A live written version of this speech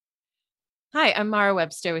Hi, I'm Mara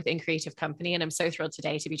Webster with In Creative Company, and I'm so thrilled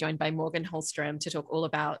today to be joined by Morgan Holmstrom to talk all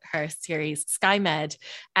about her series SkyMed.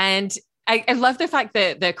 And I love the fact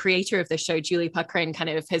that the creator of the show, Julie Puckrin, kind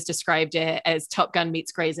of has described it as Top Gun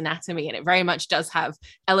meets Grey's Anatomy, and it very much does have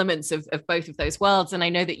elements of both of those worlds. And I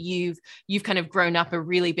know that you've kind of grown up a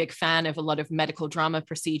really big fan of a lot of medical drama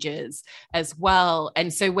procedures as well.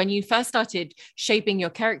 And so when you first started shaping your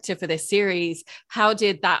character for this series, how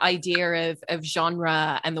did that idea of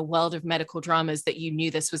genre and the world of medical dramas that you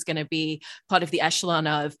knew this was going to be part of the echelon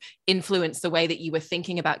of influence the way that you were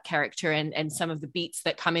thinking about character and some of the beats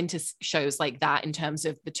that come into shows like that in terms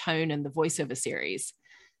of the tone and the voice of a series?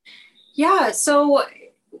 Yeah, so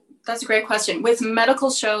that's a great question. With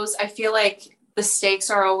medical shows, I feel like the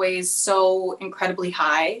stakes are always so incredibly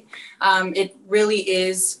high. It really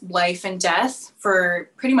is life and death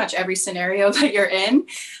for pretty much every scenario that you're in.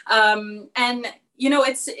 And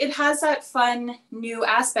it has that fun new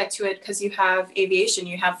aspect to it because you have aviation,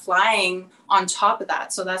 you have flying on top of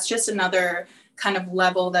that. So that's just another kind of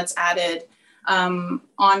level that's added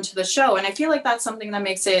onto the show. And I feel like that's something that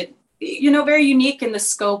makes it, very unique in the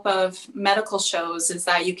scope of medical shows, is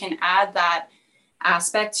that you can add that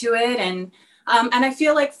aspect to it. And I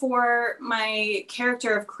feel like for my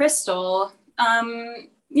character of Crystal,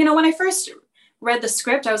 when I first read the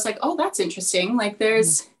script, I was like, oh, that's interesting. Like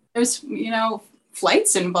there's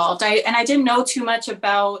flights involved. I didn't know too much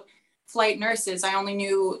about flight nurses. I only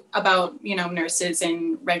knew about, nurses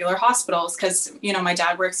in regular hospitals because, my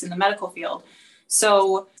dad works in the medical field.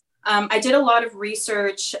 So I did a lot of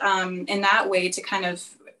research in that way to kind of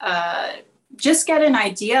just get an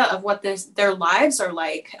idea of what their lives are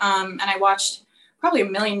like. And I watched probably a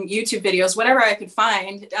million YouTube videos, whatever I could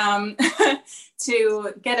find,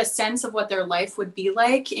 to get a sense of what their life would be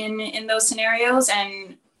like in those scenarios.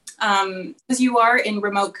 And because you are in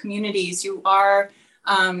remote communities, you are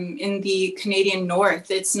in the Canadian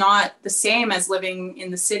North. It's not the same as living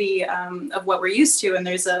in the city of what we're used to. And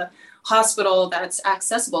there's a hospital that's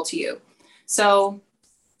accessible to you. So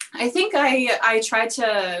I think I tried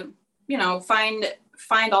to,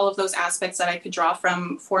 find all of those aspects that I could draw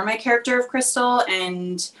from for my character of Crystal,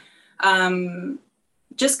 and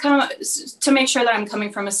just kind of to make sure that I'm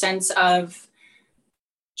coming from a sense of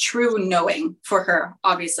true knowing for her.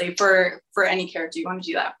 Obviously, for any character you want to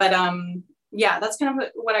do that, but yeah, that's kind of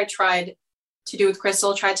what I tried to do with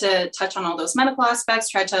Crystal. Tried to touch on all those medical aspects,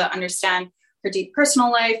 tried to understand her deep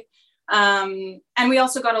personal life. And we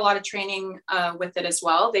also got a lot of training with it as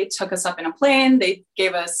well. They took us up in a plane. They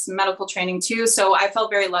gave us medical training too. So I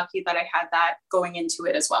felt very lucky that I had that going into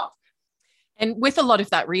it as well. And with a lot of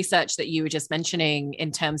that research that you were just mentioning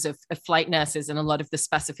in terms of flight nurses and a lot of the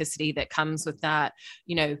specificity that comes with that,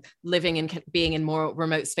 living and being in more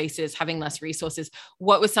remote spaces, having less resources,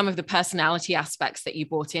 what were some of the personality aspects that you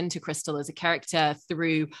brought into Crystal as a character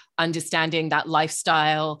through understanding that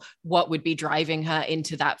lifestyle? What would be driving her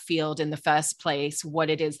into that field in the first place?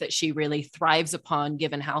 What it is that she really thrives upon,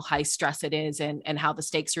 given how high stress it is and how the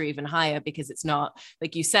stakes are even higher because it's not,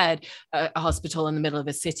 like you said, a hospital in the middle of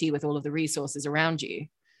a city with all of the resources around you.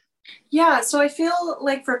 Yeah, so I feel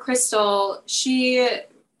like for Crystal, she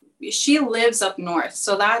lives up north.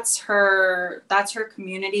 So that's her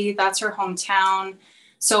community, that's her hometown.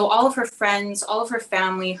 So all of her friends, all of her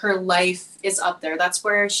family, her life is up there. That's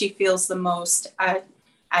where she feels the most at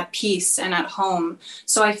peace and at home.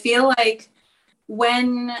 So I feel like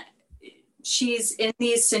when she's in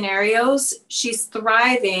these scenarios, she's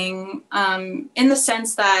thriving in the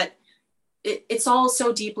sense that it's all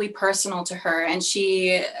so deeply personal to her. And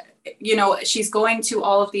she's going to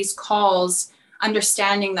all of these calls,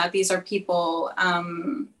 understanding that these are people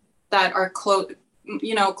that are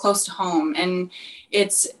close to home. And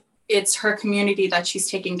it's her community that she's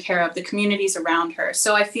taking care of, the communities around her.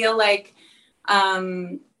 So I feel like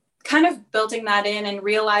kind of building that in and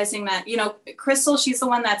realizing that, Crystal, she's the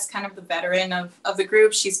one that's kind of the veteran of the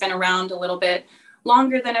group. She's been around a little bit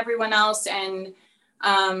longer than everyone else. And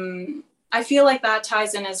I feel like that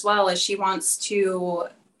ties in as well, as she wants to,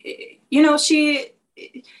 she's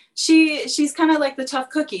kind of like the tough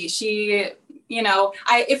cookie.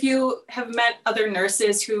 If you have met other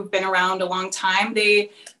nurses who've been around a long time, they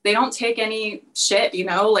don't take any shit,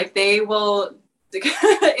 like they will,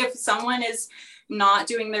 if someone is not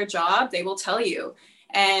doing their job, they will tell you.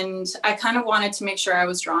 And I kind of wanted to make sure I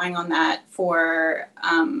was drawing on that for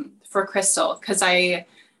Crystal, because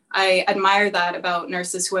I admire that about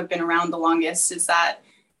nurses who have been around the longest, is that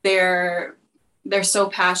they're so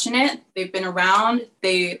passionate. They've been around,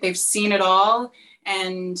 they've seen it all,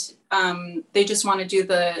 and they just want to do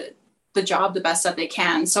the job the best that they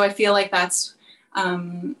can. So I feel like that's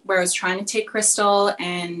where I was trying to take Crystal,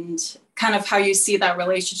 and kind of how you see that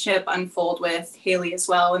relationship unfold with Haley as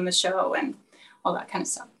well in the show and all that kind of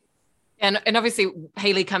stuff. And obviously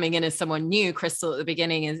Haley coming in as someone new, Crystal at the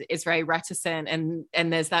beginning is very reticent.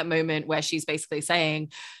 And there's that moment where she's basically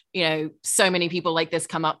saying, you know, so many people like this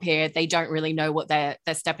come up here. They don't really know what they're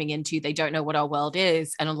stepping into. They don't know what our world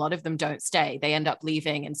is. And a lot of them don't stay. They end up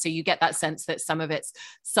leaving. And so you get that sense that some of it's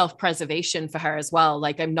self-preservation for her as well.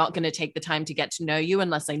 Like, I'm not going to take the time to get to know you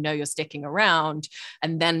unless I know you're sticking around.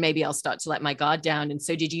 And then maybe I'll start to let my guard down. And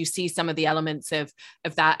so did you see some of the elements of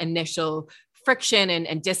that initial friction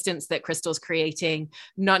and distance that Crystal's creating,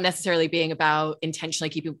 not necessarily being about intentionally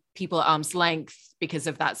keeping people at arm's length because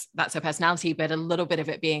of that's her personality, but a little bit of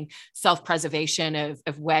it being self-preservation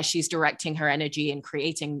of where she's directing her energy and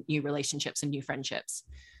creating new relationships and new friendships?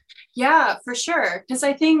 Yeah, for sure. Because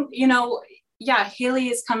I think, you know, yeah, Haley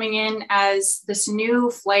is coming in as this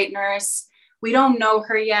new flight nurse. We don't know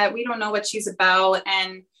her yet. We don't know what she's about.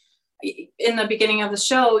 And in the beginning of the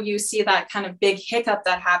show, you see that kind of big hiccup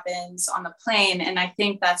that happens on the plane. And I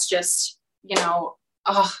think that's just, you know,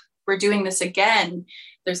 oh, we're doing this again.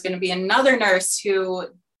 There's going to be another nurse who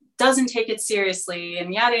doesn't take it seriously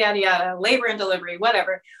and yada, yada, yada, labor and delivery,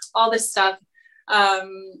 whatever, all this stuff.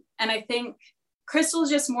 And I think Crystal's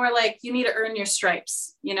just more like, you need to earn your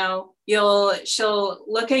stripes. You know, she'll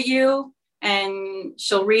look at you and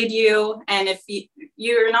she'll read you. And if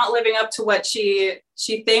you're not living up to what she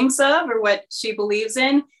thinks of or what she believes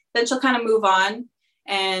in, then she'll kind of move on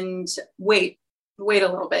and wait a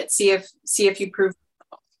little bit, see if you prove.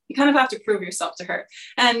 You kind of have to prove yourself to her.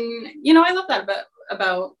 And, you know, I love that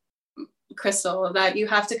about Crystal, that you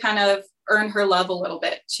have to kind of earn her love a little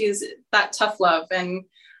bit. She's that tough love. And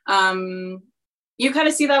you kind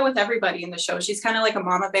of see that with everybody in the show. She's kind of like a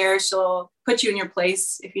mama bear. She'll put you in your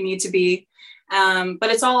place if you need to be. But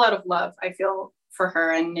it's all out of love, I feel, for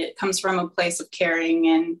her. And it comes from a place of caring.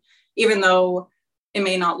 And even though it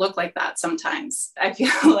may not look like that sometimes, I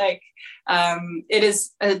feel like it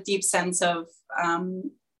is a deep sense of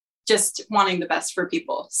just wanting the best for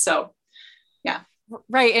people. So, yeah.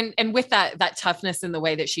 Right. And with that toughness in the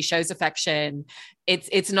way that she shows affection,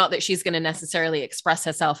 it's not that she's going to necessarily express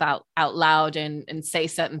herself out loud and say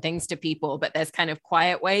certain things to people, but there's kind of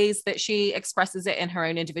quiet ways that she expresses it in her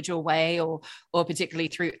own individual way, or particularly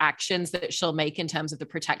through actions that she'll make in terms of the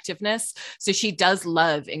protectiveness. So she does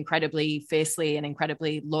love incredibly fiercely and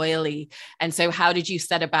incredibly loyally. And so how did you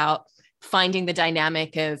set about finding the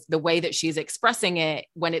dynamic of the way that she's expressing it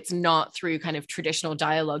when it's not through kind of traditional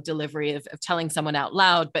dialogue delivery of telling someone out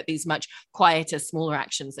loud, but these much quieter, smaller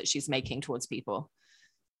actions that she's making towards people?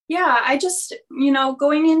 Yeah, I just, you know,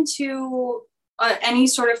 going into any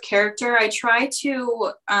sort of character, I try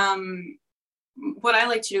to, what I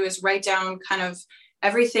like to do is write down kind of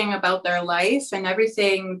everything about their life and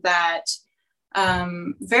everything that,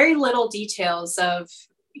 very little details of,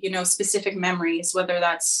 you know, specific memories, whether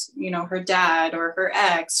that's, you know, her dad or her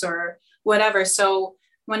ex or whatever. So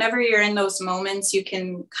whenever you're in those moments, you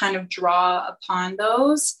can kind of draw upon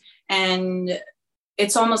those, and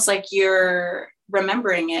it's almost like you're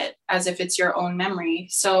remembering it as if it's your own memory.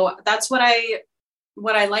 So that's what I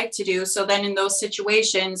like to do. So then in those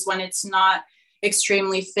situations, when it's not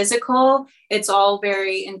extremely physical, it's all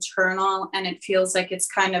very internal, and it feels like it's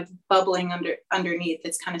kind of bubbling underneath.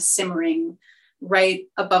 It's kind of simmering right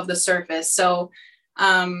above the surface. So,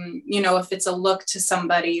 you know, if it's a look to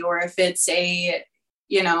somebody, or if it's a,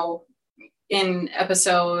 you know, in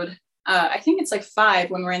episode, I think it's like 5,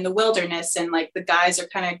 when we're in the wilderness and like the guys are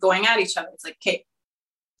kind of going at each other. It's like, okay,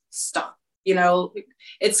 stop, you know,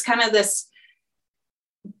 it's kind of this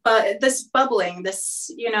bubbling, this,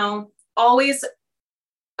 you know, always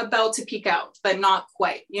about to peek out, but not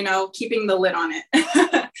quite, you know, keeping the lid on it.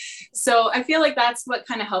 So I feel like that's what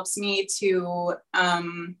kind of helps me to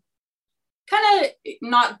kind of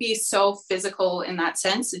not be so physical in that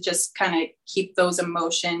sense. It just kind of keep those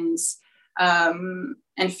emotions and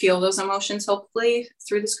feel those emotions, hopefully,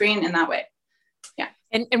 through the screen in that way. Yeah.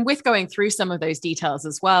 And with going through some of those details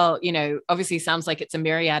as well, you know, obviously sounds like it's a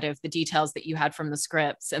myriad of the details that you had from the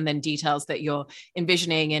scripts, and then details that you're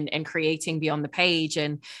envisioning and creating beyond the page.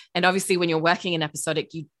 And obviously when you're working in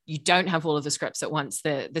episodic, you don't have all of the scripts at once.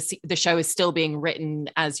 The show is still being written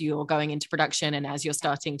as you're going into production and as you're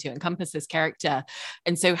starting to encompass this character.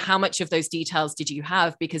 And so how much of those details did you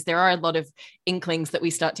have? Because there are a lot of inklings that we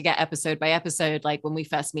start to get episode by episode, like when we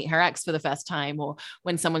first meet her ex for the first time, or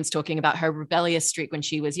when someone's talking about her rebellious streak when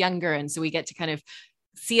she was younger. And so we get to kind of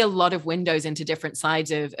see a lot of windows into different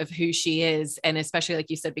sides of who she is. And especially, like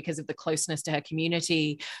you said, because of the closeness to her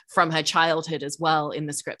community from her childhood as well in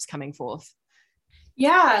the scripts coming forth.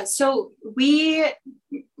 Yeah. So we,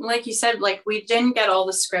 like you said, like we didn't get all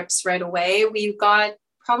the scripts right away. We got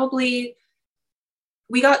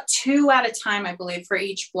two at a time, I believe, for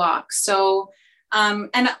each block. So,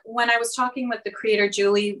 and when I was talking with the creator,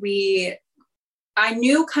 Julie, I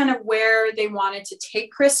knew kind of where they wanted to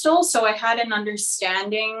take Crystal. So I had an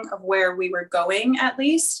understanding of where we were going at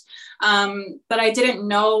least. But I didn't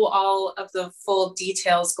know all of the full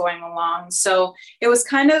details going along. So it was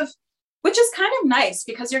which is kind of nice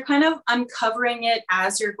because you're kind of uncovering it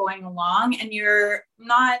as you're going along and you're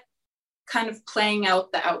not kind of playing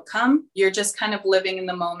out the outcome. You're just kind of living in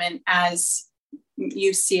the moment as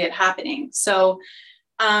you see it happening. So,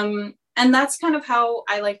 and that's kind of how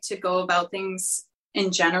I like to go about things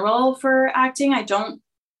in general for acting.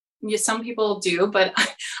 Some people do, but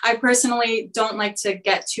I personally don't like to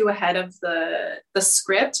get too ahead of the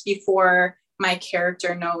script before my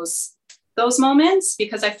character knows those moments,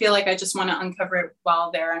 because I feel like I just want to uncover it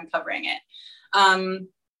while they're uncovering it.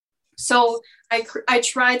 So I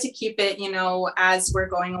try to keep it, as we're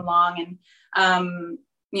going along, and,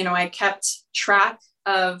 I kept track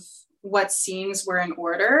of what scenes were in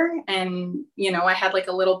order. And, I had like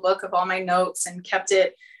a little book of all my notes and kept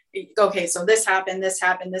it. Okay, so this happened,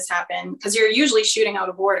 because you're usually shooting out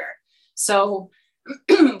of order. So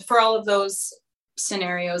for all of those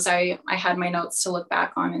scenarios, I had my notes to look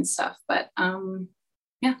back on and stuff. But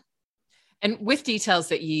yeah. And with details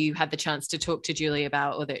that you had the chance to talk to Julie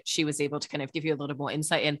about, or that she was able to kind of give you a little more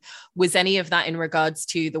insight in, was any of that in regards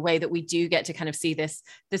to the way that we do get to kind of see this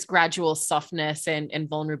gradual softness and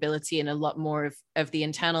vulnerability and a lot more of the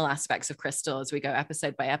internal aspects of Crystal as we go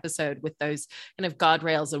episode by episode, with those kind of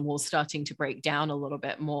guardrails and walls starting to break down a little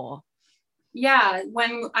bit more? Yeah,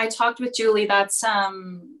 when I talked with Julie, that's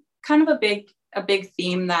kind of a big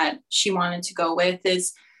theme that she wanted to go with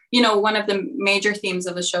is, one of the major themes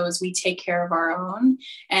of the show is we take care of our own.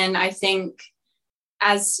 And I think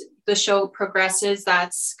as the show progresses,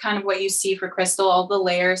 that's kind of what you see for Crystal. All the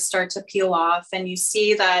layers start to peel off and you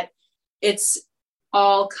see that it's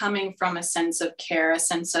all coming from a sense of care, a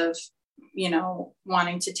sense of,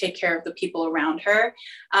 wanting to take care of the people around her.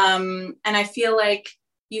 And I feel like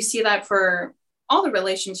you see that for all the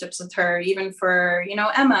relationships with her, even for,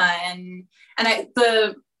 Emma and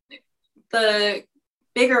the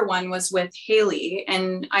bigger one was with Haley.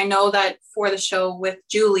 And I know that for the show with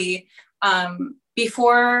Julie,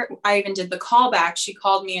 before I even did the callback, she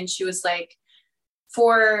called me and she was like,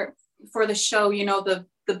 for the show,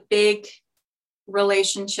 the big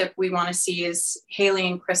relationship we want to see is Haley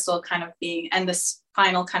and Crystal kind of being, and this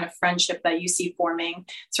final kind of friendship that you see forming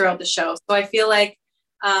throughout the show. So I feel like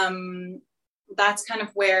that's kind of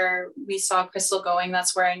where we saw Crystal going.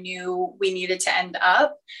 That's where I knew we needed to end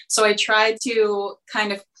up. So I tried to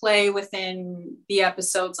kind of play within the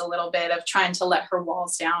episodes a little bit of trying to let her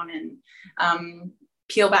walls down and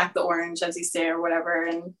peel back the orange, as you say, or whatever.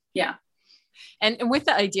 And yeah. And with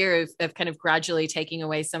the idea of kind of gradually taking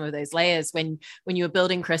away some of those layers, when you were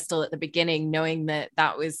building Crystal at the beginning, knowing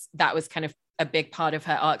that was kind of a big part of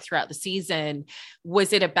her arc throughout the season,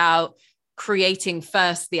 was it about creating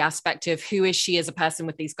first the aspect of who is she as a person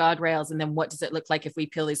with these guardrails, and then what does it look like if we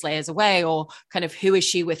peel these layers away, or kind of who is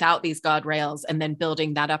she without these guardrails, and then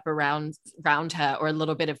building that up around her, or a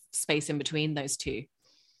little bit of space in between those two?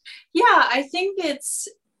 Yeah, I think it's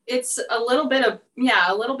a little bit of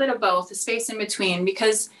both, a space in between,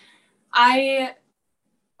 because I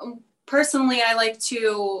personally like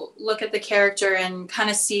to look at the character and kind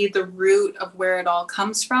of see the root of where it all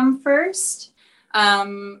comes from first.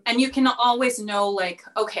 And you can always know, like,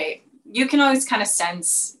 okay, you can always kind of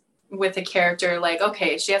sense with a character, like,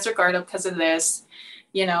 okay, she has her guard up because of this,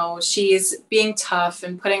 she's being tough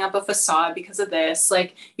and putting up a facade because of this.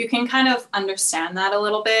 Like, you can kind of understand that a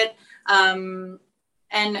little bit.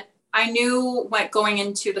 And I knew going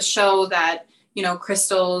into the show that,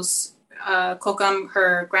 Crystal's Kokam,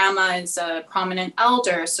 her grandma, is a prominent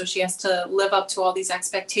elder, so she has to live up to all these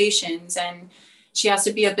expectations, and she has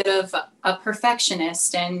to be a bit of a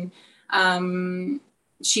perfectionist, and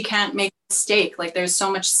she can't make a mistake. Like, there's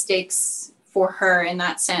so much stakes for her in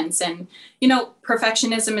that sense. And,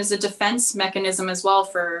 perfectionism is a defense mechanism as well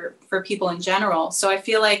for people in general. So I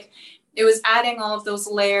feel like it was adding all of those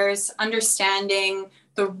layers, understanding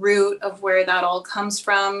the root of where that all comes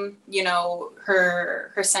from,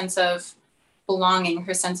 her sense of belonging,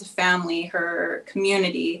 her sense of family, her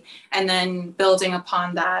community, and then building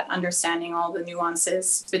upon that, understanding all the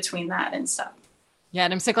nuances between that and stuff. Yeah.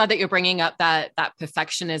 And I'm so glad that you're bringing up that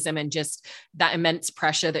perfectionism and just that immense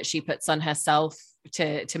pressure that she puts on herself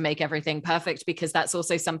to make everything perfect, because that's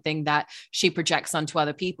also something that she projects onto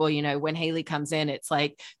other people. You know, when Haley comes in, it's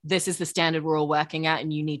like, this is the standard we're all working at,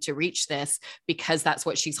 and you need to reach this, because that's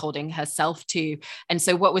what she's holding herself to. And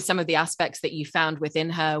so what were some of the aspects that you found within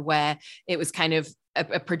her where it was kind of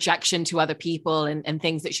a projection to other people, and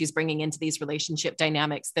things that she's bringing into these relationship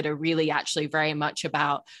dynamics that are really actually very much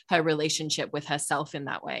about her relationship with herself in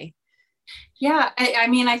that way? Yeah, I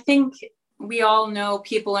mean, I think we all know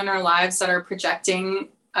people in our lives that are projecting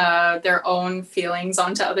their own feelings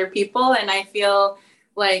onto other people. And I feel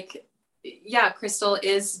like, yeah, Crystal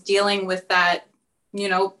is dealing with that, you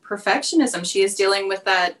know, perfectionism. She is dealing with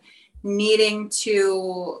that needing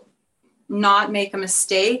to not make a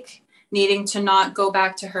mistake, needing to not go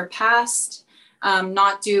back to her past,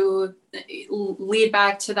 not lead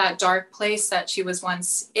back to that dark place that she was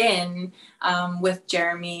once in with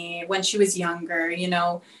Jeremy when she was younger. You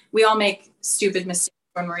know, we all make stupid mistakes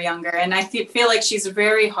when we're younger. And I feel like she's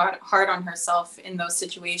very hard on herself in those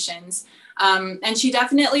situations. And she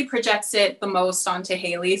definitely projects it the most onto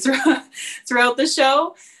Haley throughout the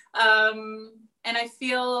show. And I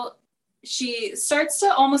feel she starts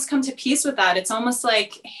to almost come to peace with that. It's almost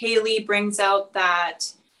like Haley brings out that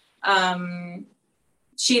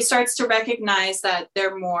she starts to recognize that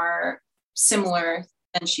they're more similar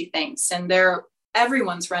than she thinks. And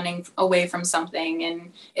everyone's running away from something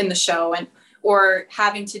in the show, or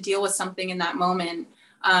having to deal with something in that moment.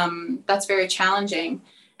 That's very challenging.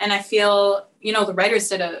 And I feel, you know, the writers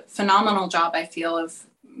did a phenomenal job, I feel, of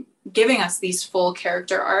giving us these full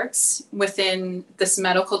character arcs within this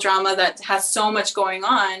medical drama that has so much going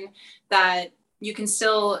on, that you can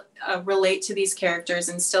still relate to these characters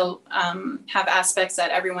and still have aspects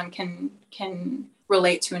that everyone can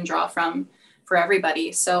relate to and draw from for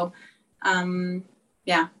everybody. So,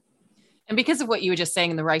 yeah. And because of what you were just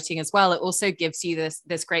saying in the writing as well, it also gives you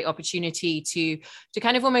this great opportunity to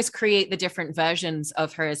kind of almost create the different versions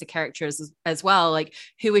of her as a character as well. Like,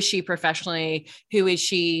 who is she professionally? Who is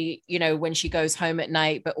she, you know, when she goes home at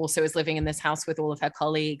night, but also is living in this house with all of her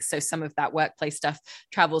colleagues? So some of that workplace stuff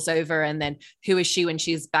travels over. And then who is she when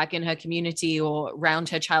she's back in her community or around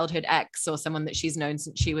her childhood ex, or someone that she's known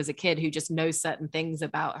since she was a kid, who just knows certain things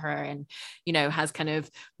about her, and, you know, has kind of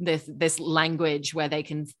this language where they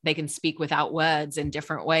can speak without words in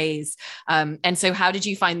different ways. And so how did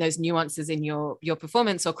you find those nuances in your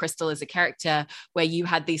performance, or Crystal as a character, where you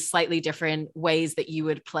had these slightly different ways that you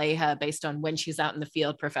would play her based on when she's out in the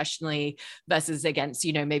field professionally versus against,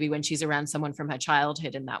 you know, maybe when she's around someone from her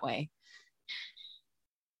childhood in that way?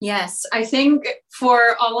 Yes, I think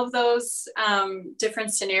for all of those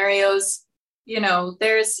different scenarios, you know,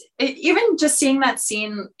 even just seeing that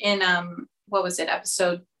scene in what was it,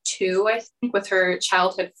 episode 2, I think, with her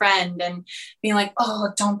childhood friend, and being like, oh,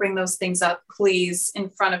 don't bring those things up, please, in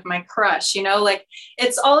front of my crush, you know, like,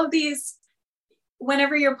 it's all of these,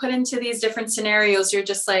 whenever you're put into these different scenarios, you're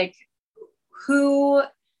just like, who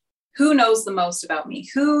knows the most about me?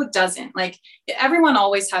 Who doesn't? Like, everyone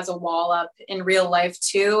always has a wall up in real life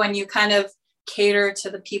too, and you kind of cater to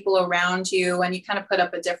the people around you, and you kind of put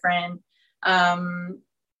up a different I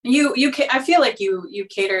feel like you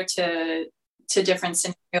cater to different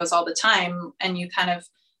scenarios all the time, and you kind of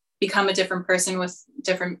become a different person with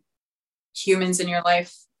different humans in your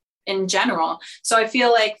life in general. So I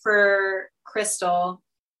feel like for Crystal,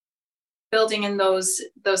 building in those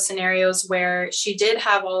scenarios where she did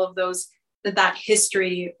have all of that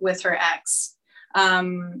history with her ex,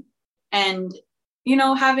 and, you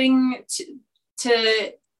know, having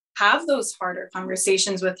to have those harder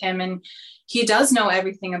conversations with him, and he does know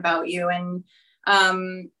everything about you, and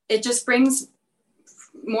it just brings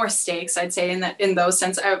more stakes, I'd say, in those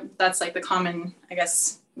sense. That's like the common, I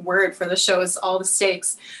guess, word for the show, is all the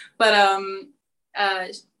stakes. But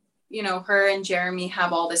you know, her and Jeremy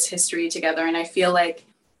have all this history together, and I feel like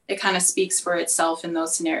it kind of speaks for itself in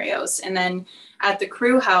those scenarios. And then at the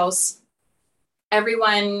crew house,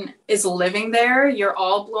 everyone is living there. You're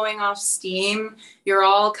all blowing off steam. You're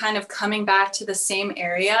all kind of coming back to the same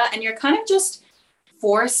area, and you're kind of just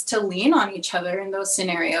forced to lean on each other in those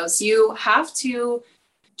scenarios. You have to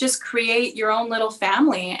just create your own little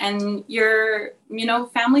family, and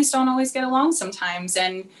families don't always get along sometimes.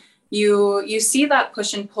 And you see that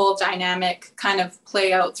push and pull dynamic kind of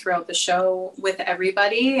play out throughout the show with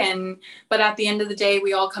everybody. But at the end of the day,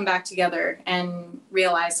 we all come back together and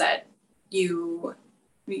realize that you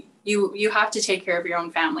have to take care of your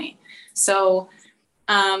own family. So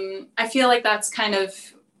I feel like that's kind of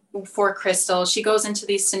for Crystal. She goes into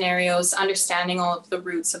these scenarios understanding all of the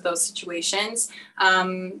roots of those situations,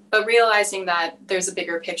 but realizing that there's a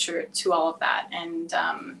bigger picture to all of that. And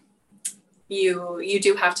you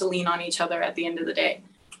do have to lean on each other at the end of the day.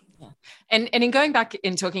 Yeah. And in going back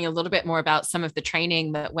and talking a little bit more about some of the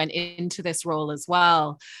training that went into this role as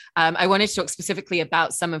well, I wanted to talk specifically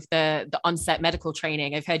about some of the on-set medical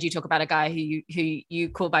training. I've heard you talk about a guy who you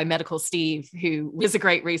call by Medical Steve, who was a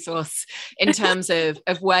great resource in terms of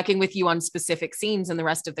working with you on specific scenes and the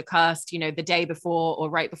rest of the cast, you know, the day before or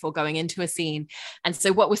right before going into a scene. And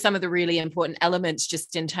so what were some of the really important elements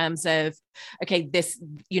just in terms of, okay, this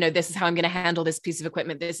is how I'm going to handle this piece of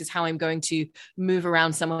equipment. This is how I'm going to move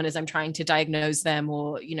around someone as I'm trying to diagnose them,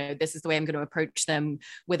 or, you know, this is the way I'm going to approach them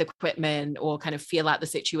with equipment, or kind of feel out the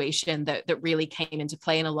situation that really came into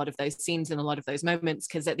play in a lot of those scenes and a lot of those moments.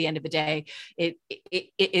 Because at the end of the day, it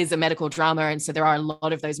is a medical drama. And so there are a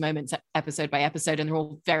lot of those moments episode by episode, and they're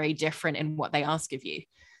all very different in what they ask of you.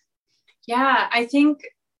 Yeah, I think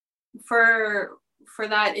for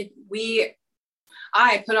that,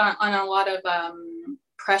 I put on a lot of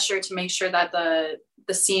pressure to make sure that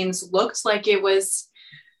the scenes looked like it was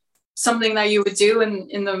something that you would do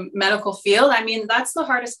in the medical field. I mean, that's the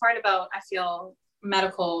hardest part about, I feel,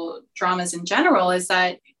 medical dramas in general, is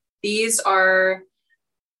that these are,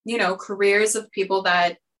 you know, careers of people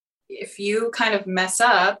that if you kind of mess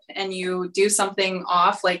up and you do something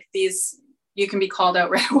off like these, you can be called out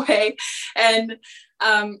right away. And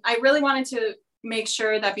I really wanted to make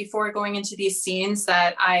sure that before going into these scenes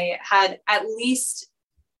that I had at least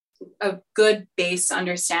a good base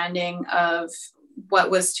understanding of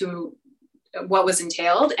what was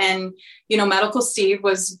entailed. And, you know, Medical Steve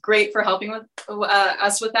was great for helping with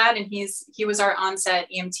us with that. And he was our onset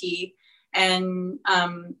EMT. And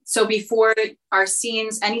so before our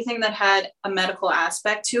scenes, anything that had a medical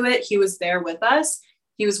aspect to it, he was there with us.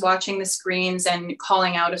 He was watching the screens and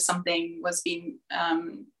calling out if something was being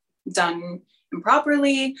done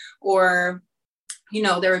improperly, or, you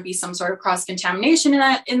know, there would be some sort of cross-contamination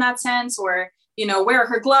in that sense, or, you know, wear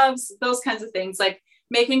her gloves, those kinds of things, like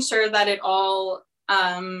making sure that it all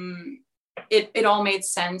it all made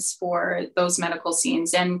sense for those medical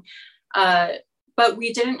scenes. And but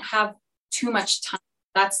we didn't have too much time.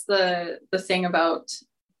 That's the thing about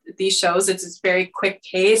these shows. It's very quick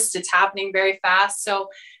paced. It's happening very fast. So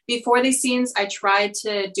before these scenes, I tried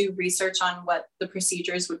to do research on what the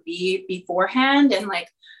procedures would be beforehand. And like,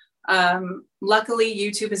 luckily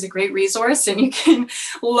YouTube is a great resource, and you can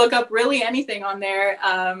look up really anything on there,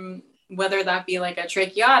 whether that be like a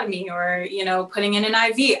tracheotomy or, you know, putting in an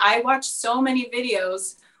IV. I watched so many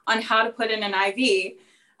videos on how to put in an IV,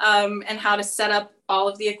 and how to set up all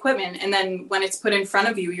of the equipment. And then when it's put in front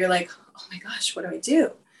of you, you're like, oh my gosh, what do I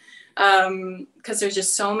do? Because there's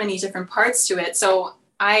just so many different parts to it. So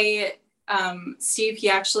Steve, he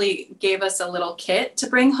actually gave us a little kit to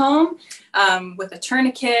bring home, with a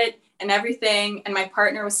tourniquet and everything. And my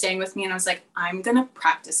partner was staying with me, and I was like, I'm going to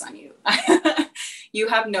practice on you. You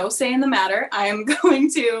have no say in the matter. I am going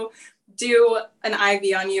to do an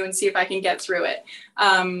IV on you and see if I can get through it.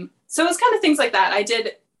 So it's kind of things like that. I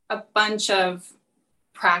did a bunch of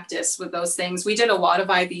practice with those things. We did a lot of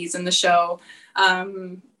IVs in the show.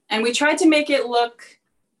 And we tried to make it look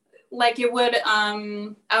like it would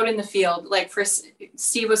out in the field. Like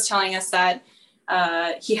Steve was telling us that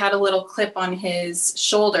he had a little clip on his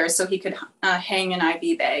shoulder so he could hang an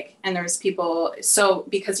IV bag. And there's people, so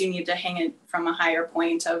because you need to hang it from a higher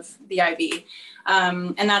point of the IV.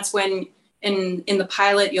 And that's when in the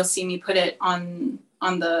pilot, you'll see me put it on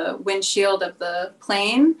the windshield of the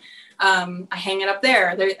plane. I hang it up there.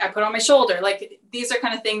 I put it on my shoulder. Like, these are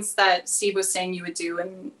kind of things that Steve was saying you would do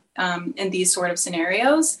in these sort of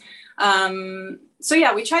scenarios. So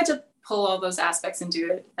yeah, we tried to pull all those aspects and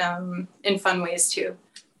do it in fun ways too.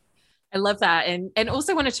 I love that. And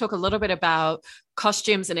also want to talk a little bit about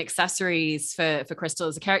costumes and accessories for Crystal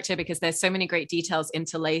as a character, because there's so many great details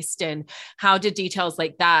interlaced. And how did details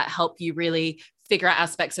like that help you really figure out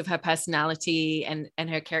aspects of her personality and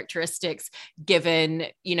her characteristics, given,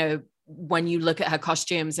 you know, when you look at her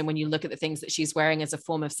costumes and when you look at the things that she's wearing as a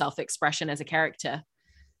form of self-expression as a character?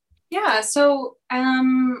 Yeah. So,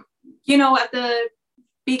 you know, at the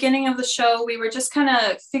beginning of the show, we were just kind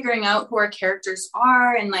of figuring out who our characters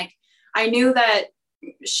are. And like, I knew that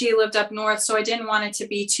she lived up north, so I didn't want it to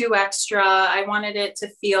be too extra. I wanted it to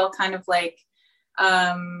feel kind of like,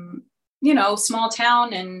 you know, small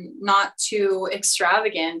town and not too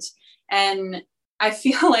extravagant. And I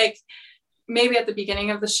feel like maybe at the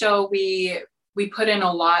beginning of the show, we put in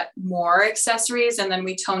a lot more accessories, and then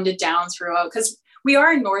we toned it down throughout, because we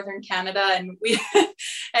are in northern Canada, and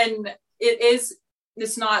and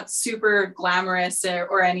it's not super glamorous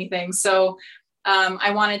or anything. So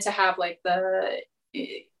I wanted to have like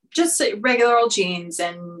just regular old jeans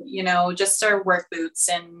and, you know, just our work boots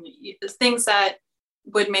and things that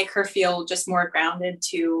would make her feel just more grounded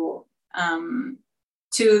to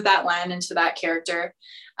that land and to that character.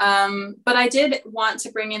 But I did want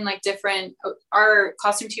to bring in like different, our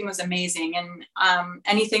costume team was amazing. And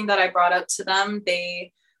anything that I brought up to them,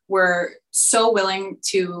 they were so willing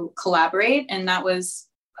to collaborate. And that was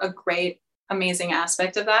a great, amazing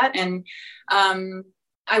aspect of that. And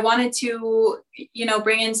I wanted to, you know,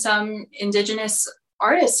 bring in some Indigenous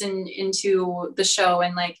artists into the show.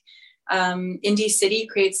 And like Indie City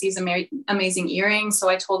creates these amazing earrings. So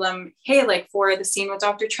I told them, hey, like for the scene with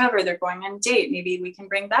Dr. Trevor, they're going on a date. Maybe we can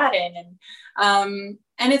bring that in. And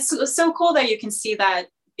it's so cool that you can see that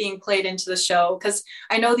being played into the show, because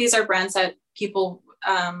I know these are brands that people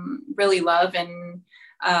really love, and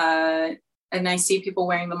I see people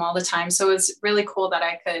wearing them all the time. So it's really cool that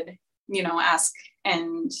I could, you know, ask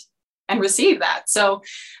and receive that. So,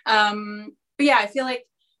 but yeah, I feel like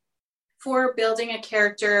for building a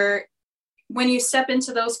character, when you step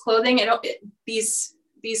into those clothing, these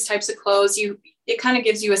types of clothes, it kind of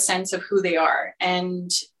gives you a sense of who they are.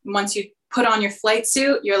 And once you put on your flight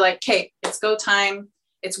suit, you're like, okay, it's go time,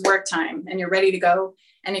 it's work time, and you're ready to go.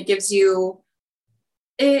 And it gives you,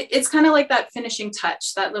 it's kind of like that finishing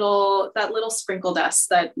touch, that little sprinkle dust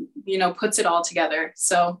that, you know, puts it all together.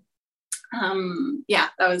 So yeah,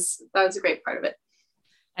 that was a great part of it.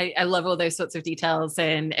 I love all those sorts of details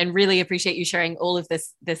and really appreciate you sharing all of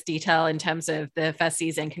this detail in terms of the first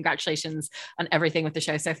season. Congratulations on everything with the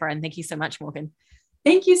show so far. And thank you so much, Morgan.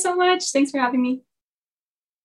 Thank you so much. Thanks for having me.